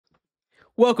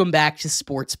Welcome back to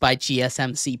Sports by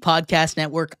GSMC Podcast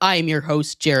Network. I am your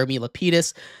host, Jeremy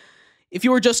Lapidus. If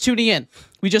you were just tuning in,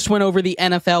 we just went over the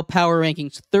NFL Power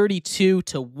Rankings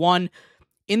 32-1.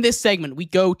 In this segment, we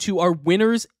go to our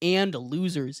winners and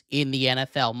losers in the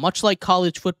NFL. Much like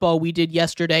college football we did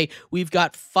yesterday, we've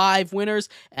got 5 winners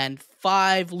and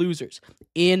 5 losers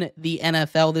in the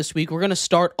NFL this week. We're going to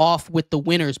start off with the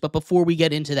winners, but before we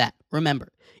get into that, remember,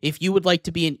 if you would like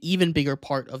to be an even bigger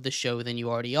part of the show than you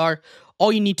already are,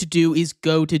 all you need to do is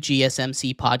go to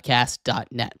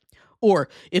gsmcpodcast.net. Or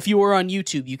if you are on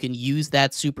YouTube, you can use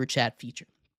that super chat feature.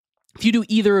 If you do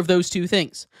either of those two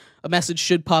things, a message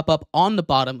should pop up on the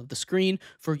bottom of the screen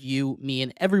for you, me,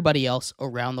 and everybody else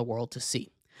around the world to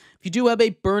see. If you do have a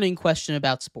burning question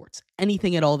about sports,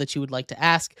 anything at all that you would like to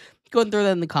ask, go ahead and throw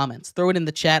that in the comments. Throw it in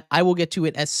the chat. I will get to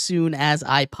it as soon as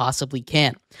I possibly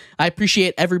can. I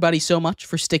appreciate everybody so much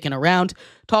for sticking around,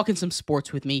 talking some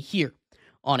sports with me here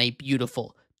on a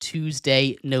beautiful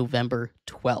Tuesday, November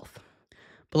 12th.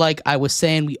 But like I was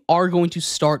saying, we are going to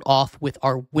start off with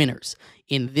our winners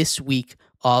in this week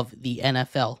of the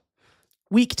NFL.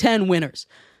 Week 10 winners.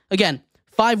 Again,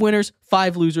 5 winners,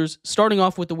 5 losers. Starting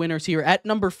off with the winners here. At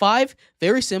number 5,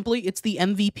 very simply, it's the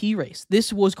MVP race.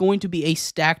 This was going to be a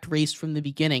stacked race from the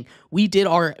beginning. We did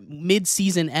our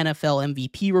mid-season NFL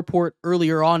MVP report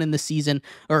earlier on in the season,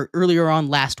 or earlier on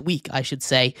last week, I should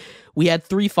say. We had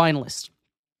 3 finalists.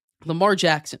 Lamar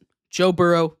Jackson, Joe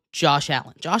Burrow, Josh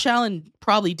Allen. Josh Allen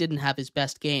probably didn't have his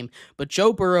best game, but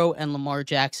Joe Burrow and Lamar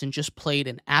Jackson just played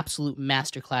an absolute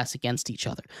masterclass against each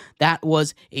other. That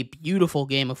was a beautiful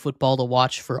game of football to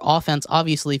watch for offense.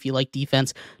 Obviously, if you like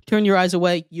defense, turn your eyes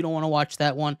away. You don't want to watch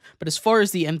that one. But as far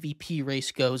as the MVP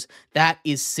race goes, that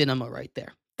is cinema right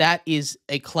there. That is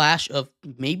a clash of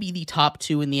maybe the top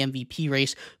 2 in the MVP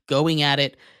race going at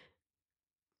it.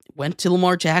 Went to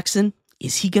Lamar Jackson.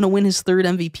 Is he going to win his 3rd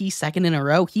MVP, 2nd in a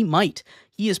row? He might.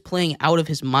 He is playing out of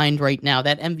his mind right now.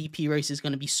 That MVP race is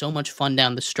going to be so much fun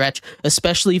down the stretch,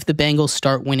 especially if the Bengals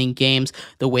start winning games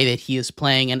the way that he is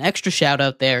playing. An extra shout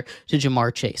out there to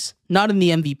Jamar Chase. Not in the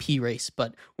MVP race,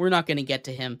 but we're not going to get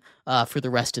to him for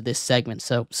the rest of this segment.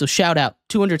 So shout out,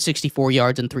 264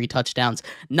 yards and 3 touchdowns.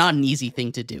 Not an easy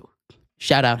thing to do.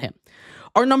 Shout out him.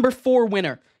 Our number 4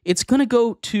 winner. It's going to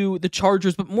go to the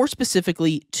Chargers, but more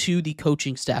specifically to the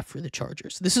coaching staff for the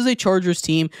Chargers. This is a Chargers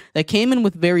team that came in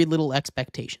with very little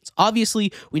expectations.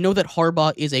 Obviously, we know that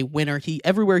Harbaugh is a winner.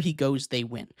 Everywhere he goes, they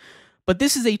win. But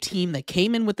this is a team that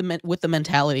came in with the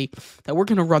mentality that we're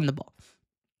going to run the ball.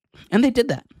 And they did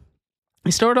that.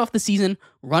 They started off the season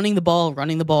running the ball.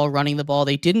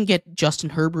 They didn't get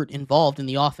Justin Herbert involved in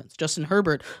the offense. Justin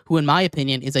Herbert, who in my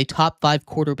opinion is a top 5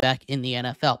 quarterback in the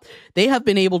NFL. They have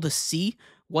been able to see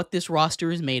what this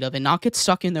roster is made of and not get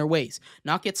stuck in their ways.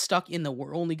 Not get stuck in the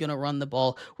we're only going to run the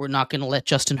ball. We're not going to let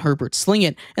Justin Herbert sling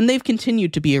it. And they've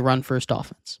continued to be a run-first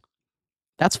offense.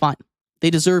 That's fine. They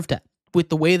deserve that. With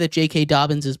the way that J.K.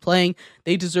 Dobbins is playing,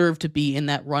 they deserve to be in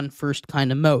that run-first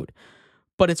kind of mode.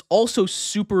 But it's also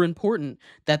super important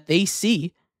that they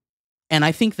see, and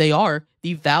I think they are,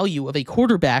 the value of a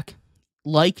quarterback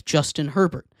like Justin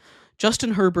Herbert.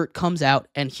 Justin Herbert comes out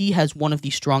and he has one of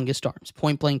the strongest arms,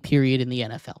 point blank period, in the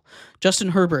NFL. Justin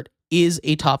Herbert is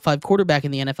a top 5 quarterback in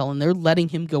the NFL, and they're letting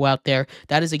him go out there.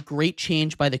 That is a great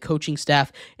change by the coaching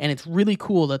staff, and it's really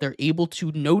cool that they're able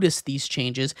to notice these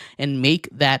changes and make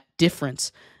that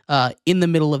difference in the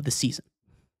middle of the season.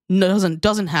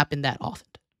 Doesn't happen that often.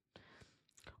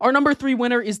 Our number 3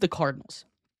 winner is the Cardinals.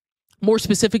 More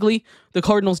specifically, the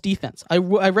Cardinals defense. I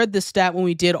read this stat when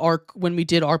we did our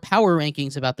power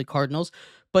rankings about the Cardinals,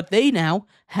 but they now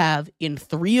have, in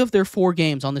 3 of their 4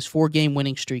 games on this 4-game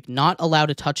winning streak, not allowed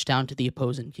a touchdown to the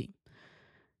opposing team.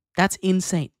 That's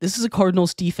insane. This is a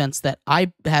Cardinals defense that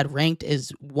I had ranked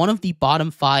as one of the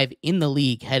bottom 5 in the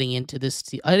league heading into this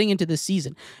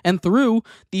season. And through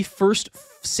the first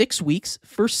 6 weeks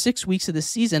of the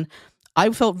season, I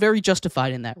felt very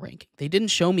justified in that ranking. They didn't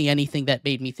show me anything that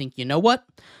made me think, you know what?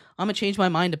 I'm going to change my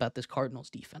mind about this Cardinals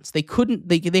defense.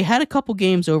 They had a couple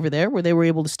games over there where they were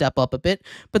able to step up a bit,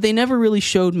 but they never really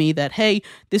showed me that, hey,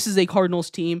 this is a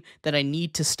Cardinals team that I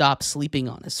need to stop sleeping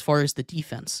on as far as the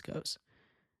defense goes.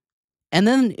 And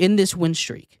then in this win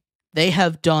streak, they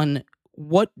have done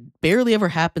what barely ever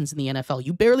happens in the NFL.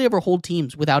 You barely ever hold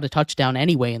teams without a touchdown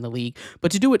anyway in the league,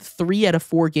 but to do it 3 out of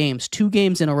 4 games, 2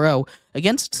 games in a row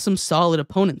against some solid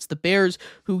opponents. The Bears,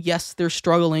 who, yes, they're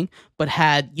struggling, but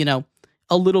had,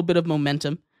 a little bit of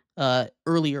momentum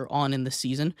earlier on in the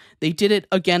season. They did it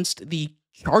against the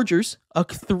Chargers a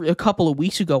couple of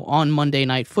weeks ago on Monday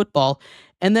Night Football.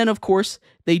 And then, of course,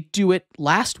 they do it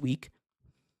last week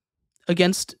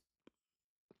against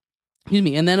Excuse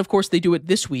me. And then, of course, they do it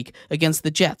this week against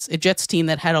the Jets, a Jets team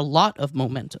that had a lot of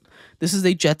momentum. This is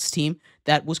a Jets team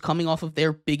that was coming off of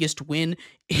their biggest win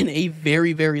in a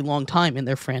very, very long time in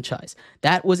their franchise.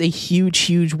 That was a huge,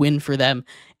 huge win for them,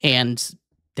 and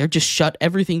they're just shut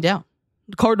everything down.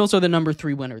 The Cardinals are the number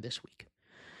 3 winner this week.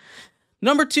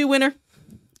 Number 2 winner,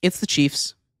 it's the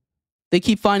Chiefs. They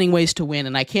keep finding ways to win,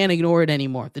 and I can't ignore it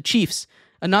anymore. The Chiefs,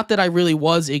 not that I really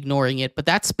was ignoring it, but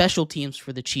that special teams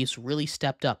for the Chiefs really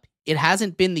stepped up. It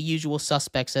hasn't been the usual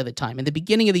suspects at the time. In the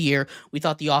beginning of the year, we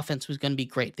thought the offense was going to be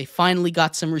great. They finally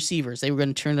got some receivers. They were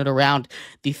going to turn it around.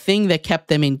 The thing that kept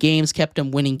them in games, kept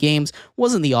them winning games,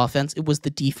 wasn't the offense. It was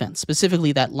the defense,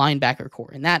 specifically that linebacker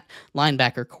core. And that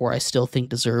linebacker core, I still think,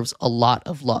 deserves a lot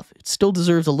of love. It still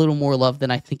deserves a little more love than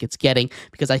I think it's getting,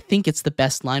 because I think it's the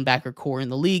best linebacker core in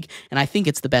the league, and I think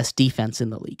it's the best defense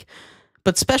in the league.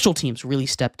 But special teams really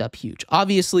stepped up huge.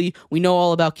 Obviously, we know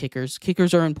all about kickers.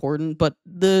 Kickers are important, but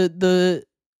the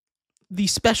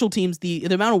special teams, the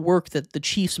amount of work that the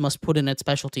Chiefs must put in at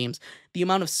special teams, the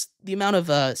amount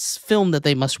of film that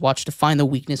they must watch to find the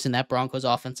weakness in that Broncos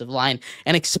offensive line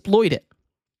and exploit it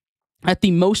at the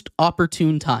most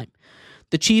opportune time.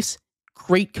 The Chiefs,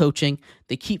 great coaching.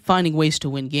 They keep finding ways to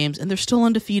win games, and they're still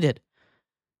undefeated.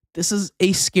 This is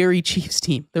a scary Chiefs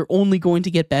team. They're only going to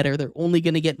get better. They're only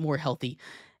going to get more healthy.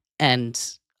 And,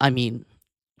 I mean,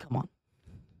 come on.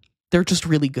 They're just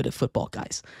really good at football,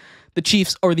 guys. The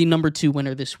Chiefs are the number 2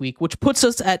 winner this week, which puts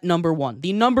us at number 1.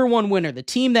 The number 1 winner, the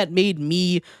team that made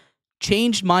me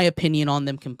change my opinion on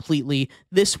them completely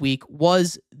this week,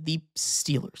 was the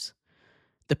Steelers.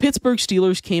 The Pittsburgh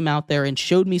Steelers came out there and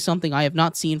showed me something I have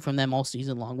not seen from them all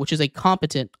season long, which is a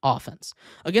competent offense.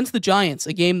 Against the Giants,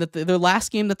 a game that their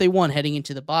last game that they won heading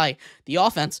into the bye, the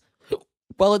offense,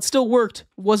 while it still worked,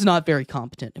 was not very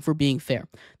competent, if we're being fair.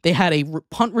 They had a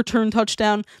punt return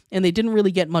touchdown, and they didn't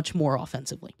really get much more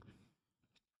offensively.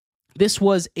 This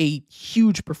was a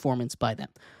huge performance by them.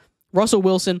 Russell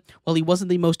Wilson, while he wasn't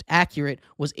the most accurate,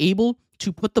 was able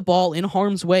to put the ball in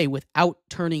harm's way without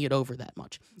turning it over that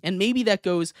much. And maybe that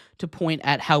goes to point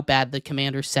at how bad the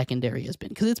Commanders' secondary has been,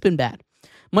 because it's been bad.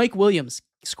 Mike Williams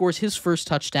scores his first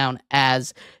touchdown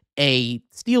as a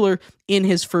Steeler in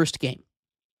his first game.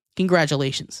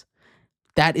 Congratulations.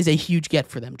 That is a huge get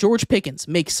for them. George Pickens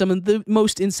makes some of the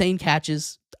most insane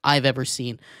catches I've ever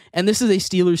seen. And this is a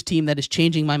Steelers team that is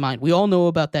changing my mind. We all know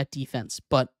about that defense,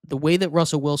 but the way that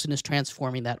Russell Wilson is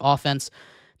transforming that offense,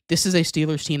 this is a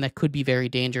Steelers team that could be very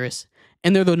dangerous,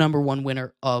 and they're the number 1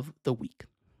 winner of the week.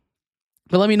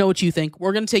 But let me know what you think.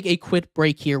 We're going to take a quick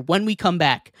break here. When we come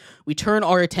back, we turn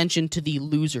our attention to the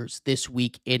losers this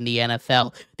week in the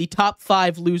NFL. The top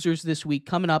 5 losers this week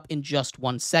coming up in just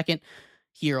 1 second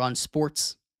here on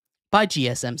Sports by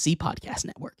GSMC Podcast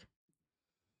Network.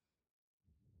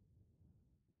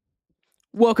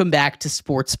 Welcome back to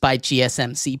Sports by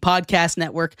GSMC Podcast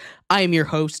Network. I am your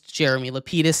host, Jeremy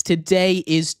Lapidus. Today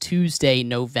is Tuesday,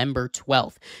 November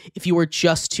 12th. If you are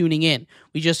just tuning in,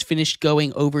 we just finished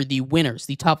going over the winners,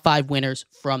 the top 5 winners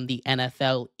from the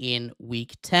NFL in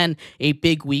Week 10. A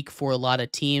big week for a lot of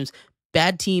teams.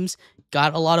 Bad teams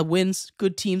got a lot of wins.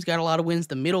 Good teams got a lot of wins.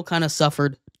 The middle kind of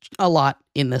suffered a lot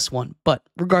in this one. But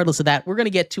regardless of that, we're going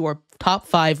to get to our top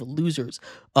 5 losers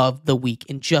of the week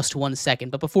in just 1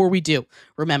 second. But before we do,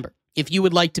 remember, if you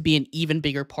would like to be an even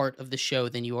bigger part of the show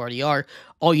than you already are,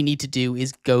 all you need to do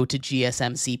is go to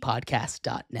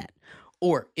gsmcpodcast.net.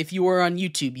 Or if you are on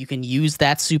YouTube, you can use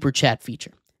that super chat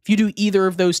feature. If you do either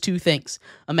of those 2 things,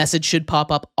 a message should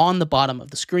pop up on the bottom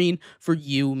of the screen for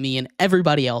you, me, and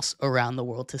everybody else around the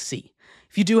world to see.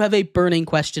 If you do have a burning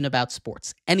question about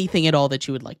sports, anything at all that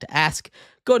you would like to ask,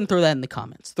 go ahead and throw that in the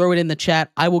comments. Throw it in the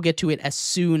chat. I will get to it as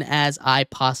soon as I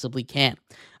possibly can.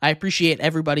 I appreciate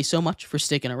everybody so much for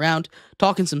sticking around,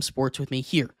 talking some sports with me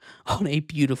here on a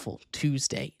beautiful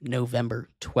Tuesday, November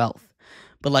 12th.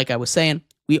 But like I was saying,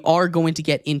 we are going to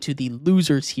get into the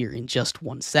losers here in just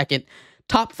 1 second.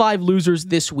 Top 5 losers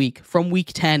this week from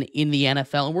Week 10 in the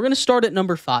NFL. And we're going to start at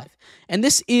number 5. And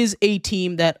this is a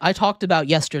team that I talked about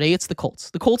yesterday. It's the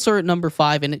Colts. The Colts are at number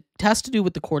 5, and it has to do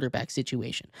with the quarterback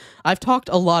situation. I've talked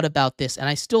a lot about this, and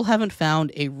I still haven't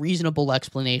found a reasonable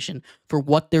explanation for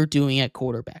what they're doing at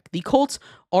quarterback. The Colts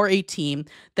are a team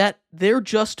that they're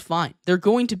just fine. They're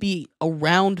going to be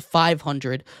around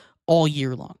 500 all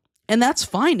year long. And that's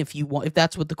fine if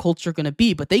that's what the Colts are going to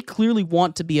be, but they clearly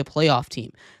want to be a playoff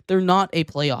team. They're not a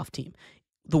playoff team.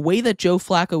 The way that Joe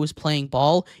Flacco is playing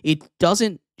ball, it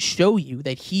doesn't show you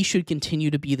that he should continue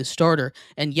to be the starter,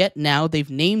 and yet now they've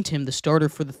named him the starter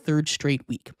for the 3rd straight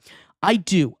week. I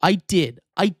did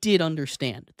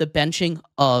understand the benching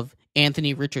of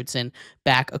Anthony Richardson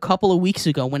back a couple of weeks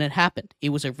ago when it happened. It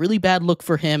was a really bad look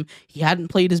for him. He hadn't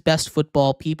played his best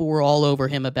football. People were all over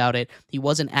him about it. He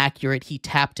wasn't accurate. He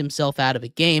tapped himself out of a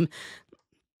game.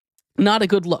 Not a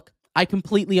good look. I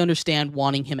completely understand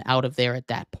wanting him out of there at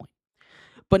that point.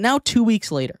 But now 2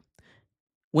 weeks later,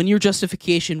 when your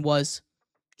justification was,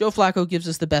 Joe Flacco gives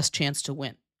us the best chance to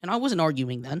win. And I wasn't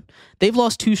arguing then. They've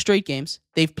lost 2 straight games.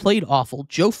 They've played awful.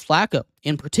 Joe Flacco,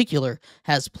 in particular,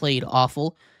 has played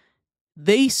awful.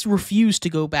 They refuse to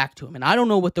go back to him. And I don't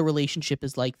know what the relationship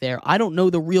is like there. I don't know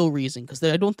the real reason, because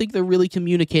I don't think they're really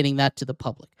communicating that to the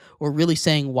public or really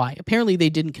saying why. Apparently, they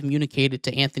didn't communicate it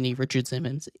to Anthony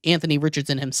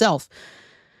Richardson himself.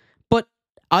 But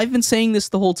I've been saying this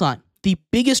the whole time. The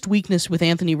biggest weakness with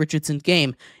Anthony Richardson's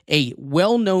game, a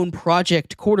well-known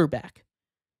project quarterback,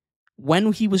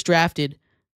 when he was drafted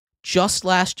just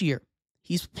last year,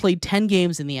 he's played 10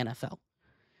 games in the NFL.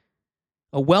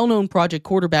 A well-known project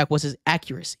quarterback was his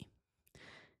accuracy.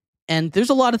 And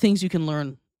there's a lot of things you can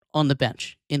learn on the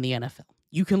bench in the NFL.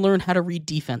 You can learn how to read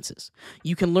defenses.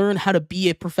 You can learn how to be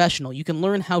a professional. You can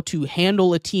learn how to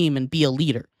handle a team and be a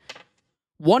leader.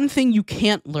 One thing you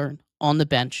can't learn on the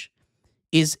bench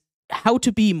is how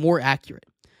to be more accurate.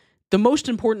 The most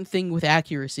important thing with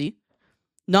accuracy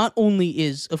not only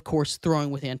is, of course, throwing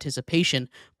with anticipation,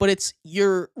 but it's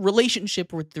your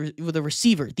relationship with the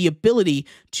receiver, the ability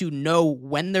to know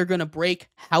when they're going to break,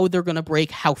 how they're going to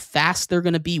break, how fast they're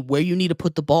going to be, where you need to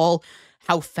put the ball,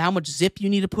 how much zip you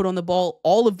need to put on the ball,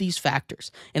 all of these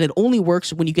factors. And it only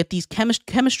works when you get these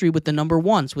chemistry with the number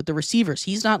ones, with the receivers.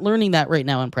 He's not learning that right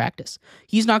now in practice.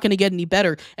 He's not going to get any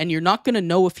better, and you're not going to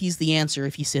know if he's the answer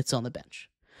if he sits on the bench.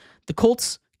 The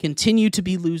Colts continue to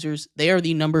be losers. They are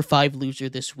the number 5 loser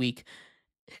this week.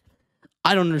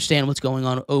 I don't understand what's going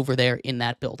on over there in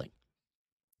that building.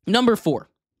 Number 4,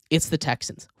 it's the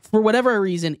Texans. For whatever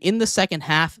reason, in the second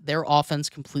half, their offense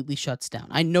completely shuts down.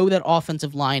 I know that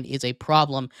offensive line is a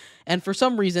problem, and for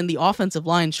some reason, the offensive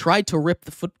line tried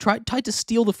to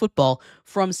steal the football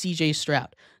from CJ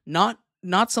Stroud. Not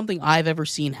something I've ever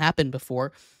seen happen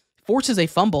before. Forces a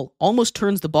fumble, almost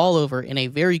turns the ball over in a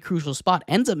very crucial spot,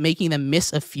 ends up making them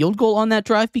miss a field goal on that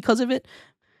drive because of it.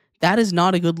 That is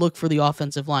not a good look for the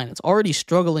offensive line. It's already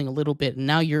struggling a little bit, and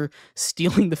now you're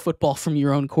stealing the football from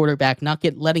your own quarterback,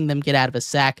 letting them get out of a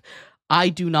sack. I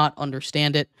do not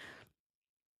understand it.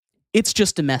 It's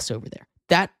just a mess over there.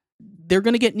 They're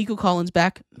going to get Nico Collins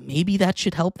back. Maybe that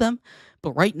should help them.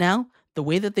 But right now, the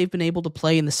way that they've been able to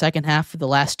play in the second half for the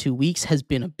last 2 weeks has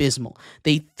been abysmal.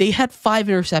 They had 5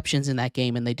 interceptions in that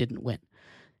game, and they didn't win.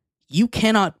 You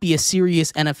cannot be a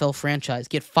serious NFL franchise,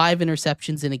 get 5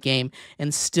 interceptions in a game,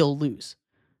 and still lose.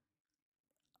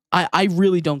 I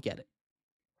really don't get it.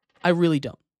 I really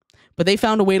don't. But they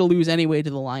found a way to lose anyway to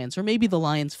the Lions, or maybe the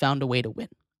Lions found a way to win.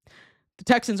 The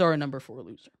Texans are a number 4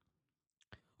 loser.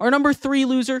 Our number 3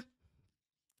 loser,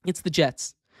 it's the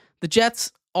Jets. The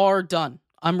Jets are done.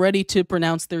 I'm ready to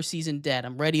pronounce their season dead.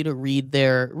 I'm ready to read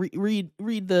the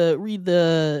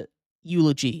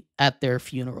eulogy at their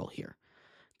funeral here.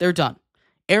 They're done.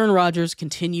 Aaron Rodgers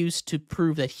continues to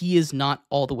prove that he is not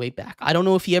all the way back. I don't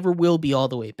know if he ever will be all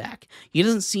the way back. He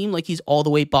doesn't seem like he's all the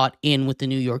way bought in with the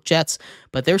New York Jets,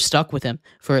 but they're stuck with him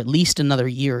for at least another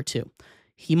year or 2.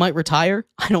 He might retire.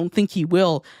 I don't think he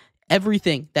will.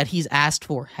 Everything that he's asked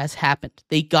for has happened.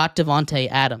 They got Devontae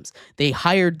Adams. They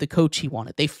hired the coach he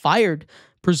wanted. They fired,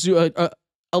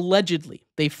 allegedly,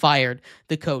 they fired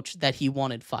the coach that he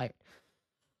wanted fired.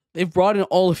 They've brought in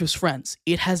all of his friends.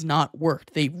 It has not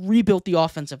worked. They rebuilt the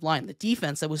offensive line. The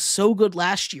defense that was so good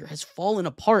last year has fallen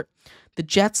apart. The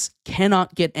Jets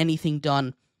cannot get anything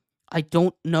done. I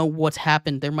don't know what's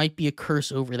happened. There might be a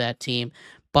curse over that team,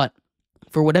 but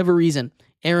for whatever reason,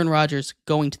 Aaron Rodgers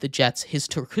going to the Jets, his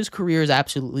career is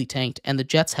absolutely tanked, and the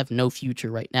Jets have no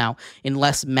future right now,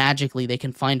 unless magically they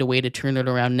can find a way to turn it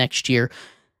around next year.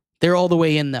 They're all the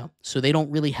way in, though, so they don't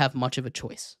really have much of a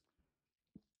choice.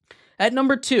 At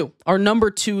number 2, our number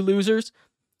 2 losers,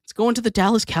 it's going to the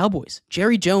Dallas Cowboys.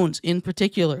 Jerry Jones in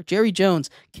particular. Jerry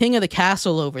Jones, king of the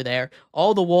castle over there.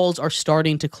 All the walls are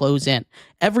starting to close in.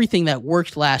 Everything that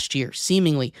worked last year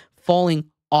seemingly falling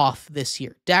off this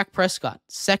year. Dak Prescott,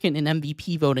 second in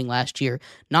MVP voting last year,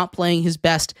 not playing his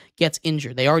best, gets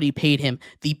injured. They already paid him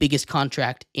the biggest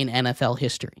contract in NFL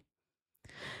history.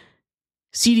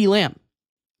 CeeDee Lamb,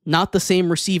 not the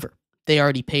same receiver. They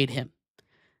already paid him.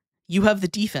 You have the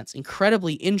defense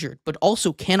incredibly injured, but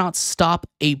also cannot stop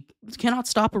a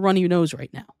run you nose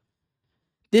right now.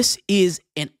 This is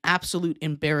an absolute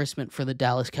embarrassment for the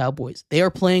Dallas Cowboys. They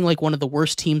are playing like one of the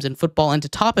worst teams in football, and to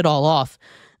top it all off,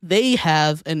 they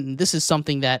have, and this is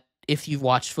something that if you've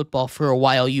watched football for a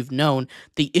while, you've known,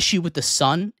 the issue with the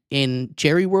sun in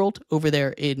Jerry World over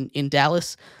there in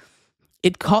Dallas.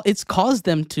 It's caused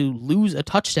them to lose a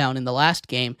touchdown in the last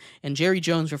game, and Jerry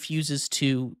Jones refuses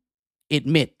to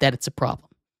admit that it's a problem.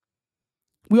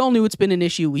 We all knew it's been an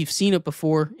issue. We've seen it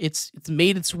before. It's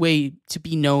made its way to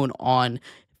be known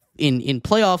in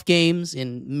playoff games,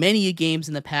 in many games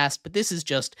in the past, but this is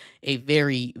just a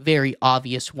very, very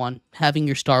obvious one, having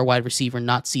your star wide receiver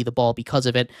not see the ball because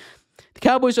of it. The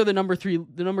Cowboys are the number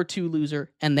 2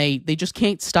 loser, and they just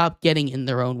can't stop getting in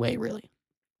their own way, really.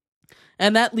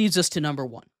 And that leads us to number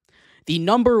 1. The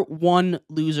number 1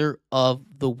 loser of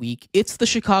the week. It's the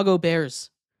Chicago Bears.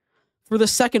 For the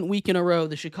second week in a row,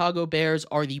 the Chicago Bears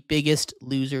are the biggest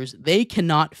losers. They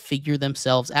cannot figure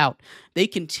themselves out. They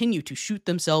continue to shoot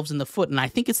themselves in the foot, and I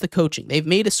think it's the coaching. They've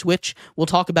made a switch. We'll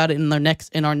talk about it in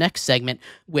our next segment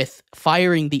with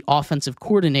firing the offensive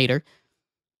coordinator,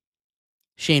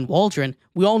 Shane Waldron.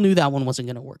 We all knew that one wasn't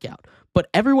going to work out. But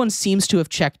everyone seems to have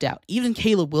checked out. Even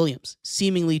Caleb Williams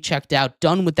seemingly checked out,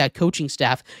 done with that coaching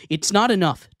staff. It's not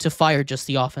enough to fire just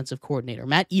the offensive coordinator.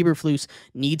 Matt Eberflus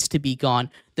needs to be gone.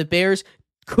 The Bears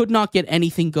could not get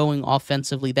anything going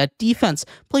offensively. That defense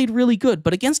played really good,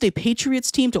 but against a Patriots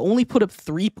team to only put up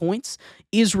 3 points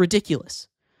is ridiculous.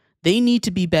 They need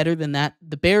to be better than that.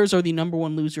 The Bears are the number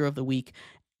 1 loser of the week,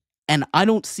 and I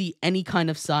don't see any kind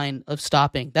of sign of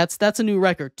stopping. That's a new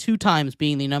record, 2 times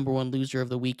being the number 1 loser of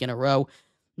the week in a row.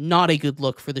 Not a good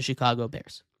look for the Chicago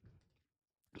Bears.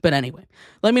 But anyway,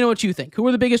 let me know what you think. Who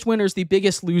are the biggest winners, the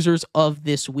biggest losers of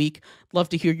this week? Love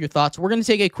to hear your thoughts. We're going to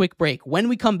take a quick break. When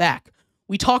we come back,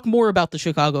 we talk more about the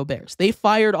Chicago Bears. They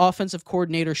fired offensive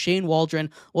coordinator Shane Waldron.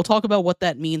 We'll talk about what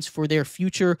that means for their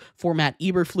future, for Matt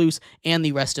Eberflus, and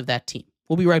the rest of that team.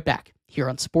 We'll be right back here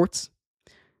on Sports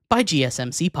by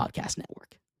GSMC Podcast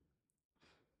Network.